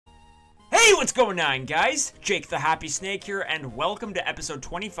What's going on, guys? Jake the Happy Snake here, and welcome to episode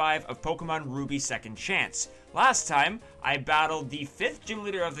 25 of Pokemon Ruby Second Chance. Last time, I battled the 5th gym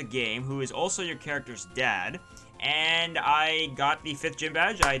leader of the game, who is also your character's dad, and I got the 5th gym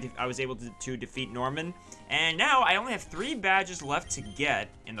badge. I was able to defeat Norman, and now I only have 3 badges left to get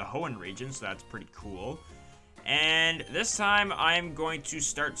in the Hoenn region, so that's pretty cool. And this time, I'm going to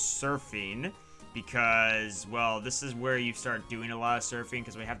start surfing, because, well, this is where you start doing a lot of surfing,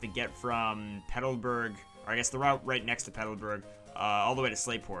 because we have to get from Petalburg, or I guess the route right next to Petalburg, all the way to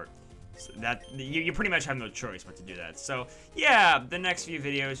Slateport. So that, you pretty much have no choice but to do that. So, yeah, the next few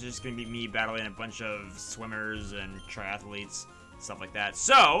videos are just going to be me battling a bunch of swimmers and triathletes, stuff like that.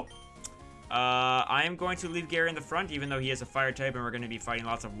 So, I am going to leave Gary in the front, even though he has a fire type, and we're going to be fighting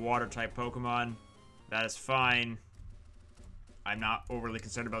lots of water type Pokemon. That is fine. I'm not overly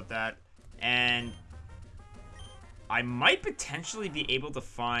concerned about that. And I might potentially be able to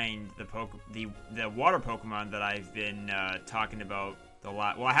find the water Pokemon that I've been talking about a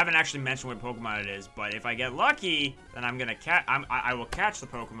lot. Well, I haven't actually mentioned what Pokemon it is, but if I get lucky, then I will catch the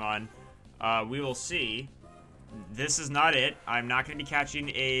Pokemon. We will see. This is not it. I'm not going to be catching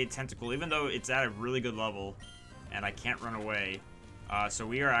a Tentacle, even though it's at a really good level, and I can't run away. So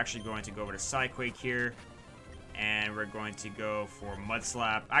we are actually going to go over to Psyquake here. And we're going to go for Mud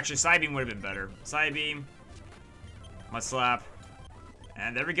Slap. Actually, Psybeam would have been better. Psybeam, Mud Slap,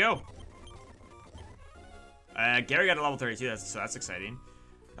 and there we go. Gary got a level 32, so that's exciting.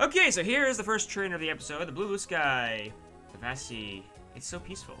 Okay, so here is the first trainer of the episode, the Blue Sky. The vast sea. It's so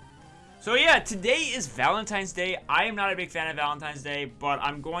peaceful. So yeah, today is Valentine's Day. I am not a big fan of Valentine's Day, but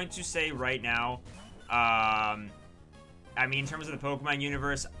I'm going to say right now, I mean, in terms of the Pokemon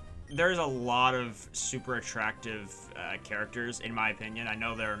universe, there's a lot of super attractive characters, in my opinion. I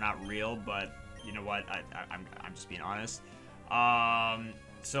know they're not real, but you know what? I'm just being honest.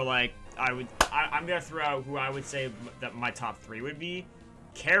 So like, I'm gonna throw out who I would say that my top 3 would be.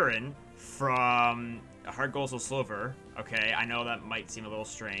 Karen from Heart Gold Soul Silver. Okay, I know that might seem a little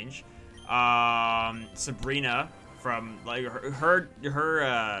strange. Sabrina from like her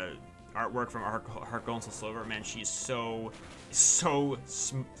artwork from Heart Gold Soul Silver. Man, she's so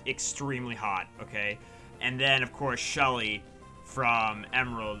extremely hot, okay? And then, of course, Shelly from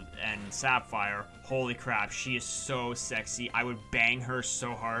Emerald and Sapphire. Holy crap, she is so sexy. I would bang her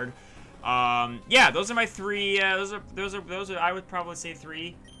so hard. Yeah, those are my 3, those are, I would probably say 3.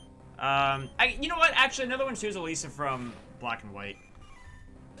 You know what? Actually, another one too is Elisa from Black and White.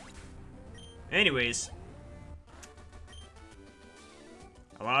 Anyways.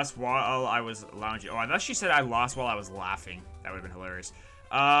 I lost while I was lounging. Oh, I thought she said I lost while I was laughing. That would have been hilarious.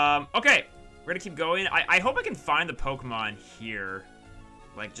 Okay. We're gonna keep going. I hope I can find the Pokemon here.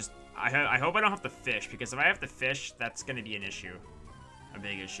 Like, just... I hope I don't have to fish, because if I have to fish, that's gonna be an issue. A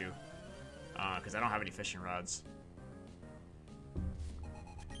big issue. Because I don't have any fishing rods.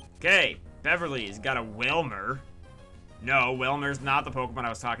 Okay. Beverly's got a Wilmer. No, Wilmer's not the Pokemon I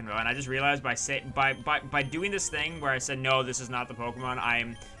was talking about, and I just realized by doing this thing where I said, no, this is not the Pokemon,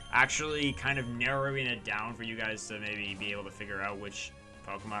 I'm actually kind of narrowing it down for you guys to maybe be able to figure out which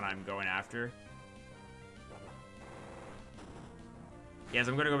Pokemon I'm going after. Yes,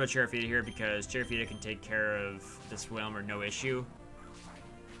 I'm going to go with Cherafita here, because Cherafita can take care of this Wilmer no issue.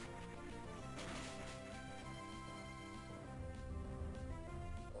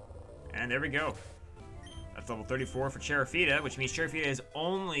 And there we go. That's level 34 for Cherafita, which means Cherafita is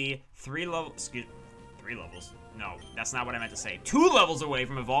only 3 levels. 3 levels? No, that's not what I meant to say. 2 levels away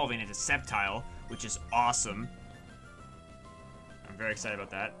from evolving into Sceptile, which is awesome. I'm very excited about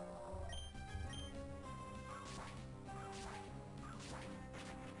that.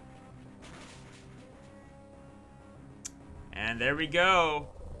 And there we go.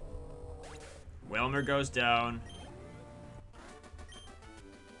 Wilmer goes down.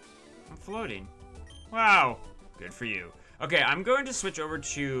 I'm floating. Wow, good for you. Okay, I'm going to switch over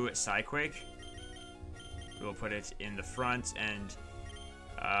to Psyquake. We'll put it in the front, and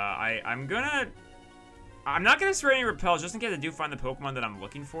I'm not gonna spray any repels just in case I do find the Pokemon that I'm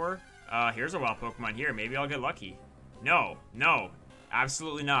looking for. Here's a wild Pokemon here. Maybe I'll get lucky. No,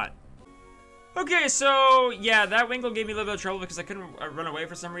 absolutely not. Okay, so yeah, that Wingull gave me a little bit of trouble because I couldn't run away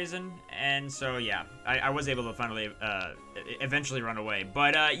for some reason, and so yeah, I was able to finally eventually run away.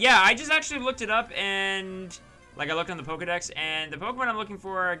 But yeah, I just actually looked it up, and like I looked on the Pokedex, and the Pokemon I'm looking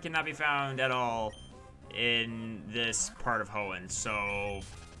for cannot be found at all in this part of Hoenn. So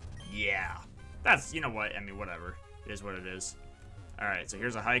yeah, that's, you know what, I mean, whatever, it is what it is. All right, so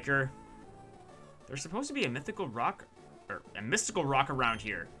here's a hiker. There's supposed to be a mythical rock. A mystical rock around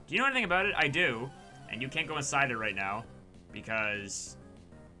here. Do you know anything about it? I do. And you can't go inside it right now because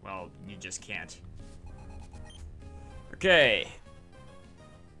Well, you just can't. Okay.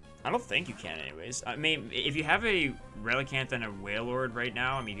 I don't think you can anyways. I mean, if you have a Relicanth and a Wailord right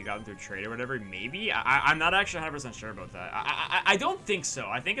now, I mean, if you got them through trade or whatever, maybe? I'm not actually 100% sure about that. I don't think so.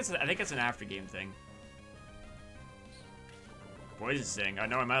 I think it's an after game thing. Poison Sting. I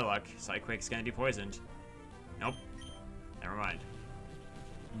know in my luck, Psyquake's gonna be poisoned. Nope. Never mind.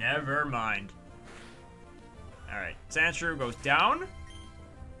 Never mind. Alright, Sandshrew goes down.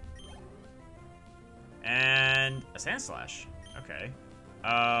 And a Sandslash. Okay.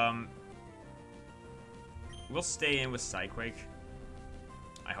 We'll stay in with Psyquake.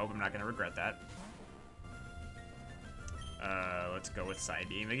 I hope I'm not gonna regret that. Let's go with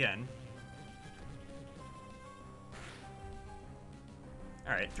Psybeam again.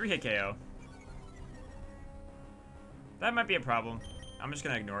 Alright, 3-hit KO. That might be a problem. I'm just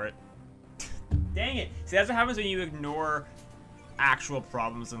gonna ignore it. Dang it! See, that's what happens when you ignore actual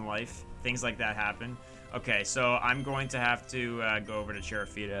problems in life. Things like that happen. Okay, so I'm going to have to go over to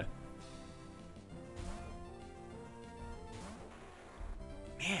Cherafita.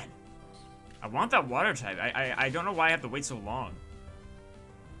 Man, I want that water type. I don't know why I have to wait so long.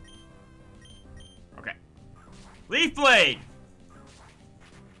 Okay. Leaf Blade!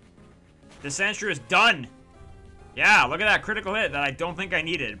 The Sandshrew is done! Yeah, look at that critical hit that I don't think I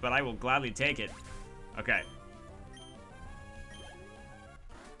needed, but I will gladly take it. Okay.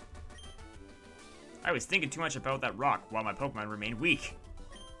 I was thinking too much about that rock while my Pokemon remained weak.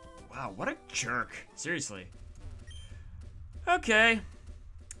 Wow, what a jerk. Seriously. Okay.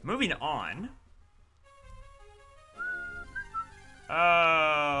 Moving on.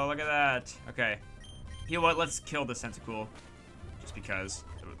 Oh, look at that. Okay. You know what? Let's kill the Centicool. Just because.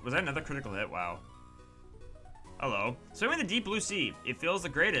 Was that another critical hit? Wow. Hello. Swimming in the deep blue sea. It feels the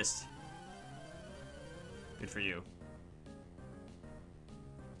greatest. Good for you.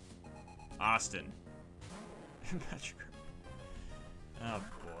 Austin. Oh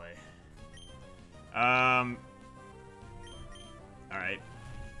boy. Alright.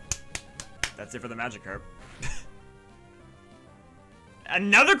 That's it for the Magikarp.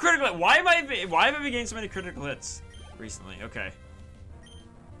 Another critical hit! Why have I been getting so many critical hits recently? Okay.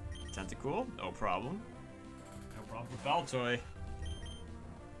 Tentacool, no problem. No problem with Baltoy.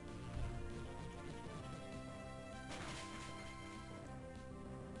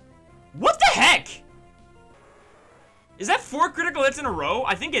 What the heck? Is that 4 critical hits in a row?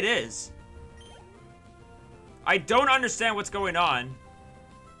 I think it is. I don't understand what's going on.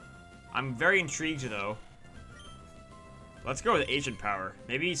 I'm very intrigued, though. Let's go with Agent Power.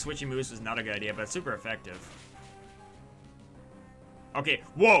 Maybe switching moves is not a good idea, but it's super effective. Okay,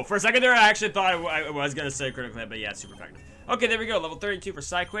 whoa, for a second there I actually thought I was going to say critical hit, but yeah, it's super effective. Okay, there we go, level 32 for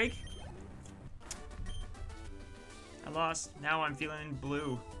Psyquake. I lost. Now I'm feeling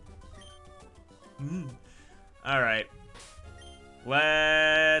blue. Alright.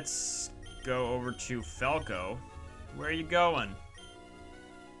 Let's go over to Falco. Where are you going?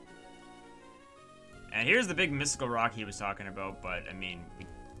 And here's the big mystical rock he was talking about, but I mean,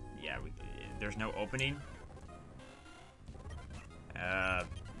 there's no opening.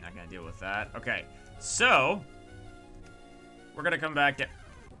 Not gonna deal with that. Okay, so we're gonna come back to.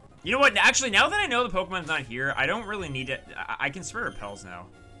 You know what? Actually, now that I know the Pokemon's not here, I don't really need it. I can spray repels now.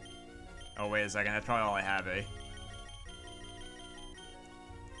 Oh wait a second, that's probably all I have, eh?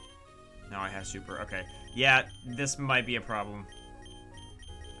 No, I have super. Okay, yeah, this might be a problem.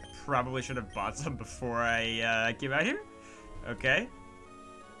 I probably should have bought some before I came out here. Okay,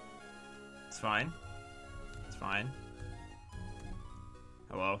 it's fine. It's fine.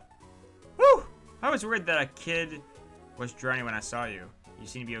 Hello. Woo! I was worried that a kid was drowning when I saw you. You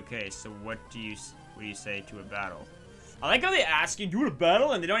seem to be okay. So what do you say to a battle? I like how they ask you, do you want a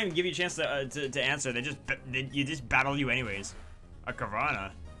battle, and they don't even give you a chance to answer. You just battle you anyways. A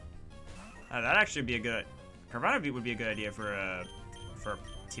Carvana. That'd actually be a good. Carvana would be a good idea for a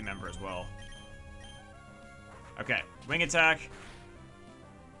team member as well. Okay, wing attack.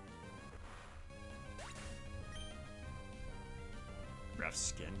 Rough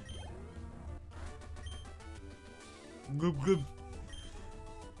skin. Goop goop.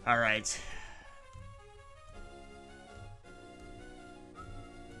 All right.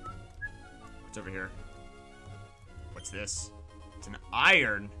 What's over here? What's this? It's an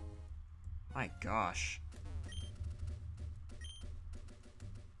iron. My gosh.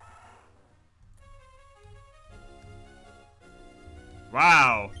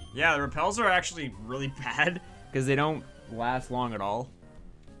 Wow. Yeah, the repels are actually really bad because they don't last long at all.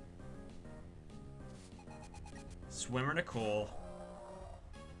 Swimmer Nicole.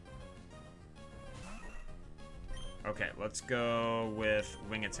 Okay, let's go with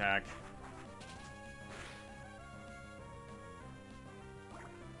wing attack.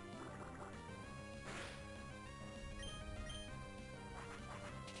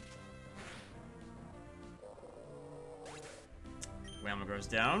 Whammo goes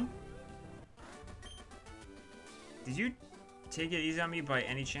down. Did you take it easy on me by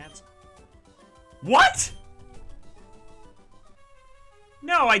any chance? What?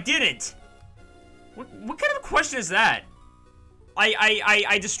 No, I didn't. What kind of a question is that?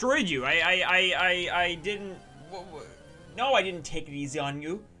 I destroyed you. I didn't. No, I didn't take it easy on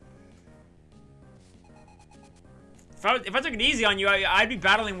you. If I took it easy on you, I'd be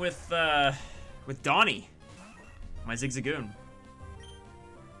battling with Donnie, my Zigzagoon.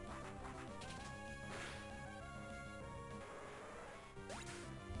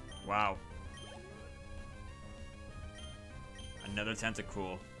 Wow. Another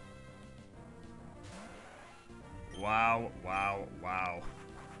Tentacool. Wow, wow, wow.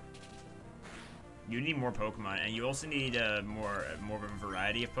 You need more Pokemon, and you also need more of a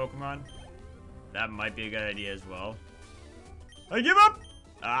variety of Pokemon. That might be a good idea as well. I give up!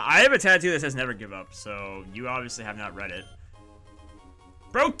 I have a tattoo that says never give up, so you obviously have not read it.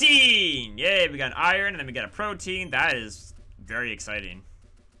 Protein! Yay, we got an iron, and then we got a protein. That is very exciting.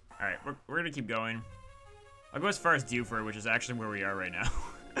 Alright, we're gonna keep going. I'll go as far as Dewford, which is actually where we are right now.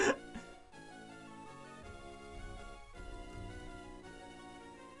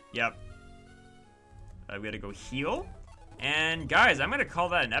 Yep. We gotta go heal. And guys, I'm gonna call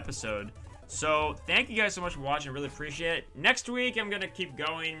that an episode. So, thank you guys so much for watching. Really appreciate it. Next week, I'm gonna keep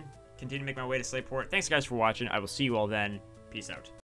going. Continue to make my way to Slateport. Thanks guys for watching. I will see you all then. Peace out.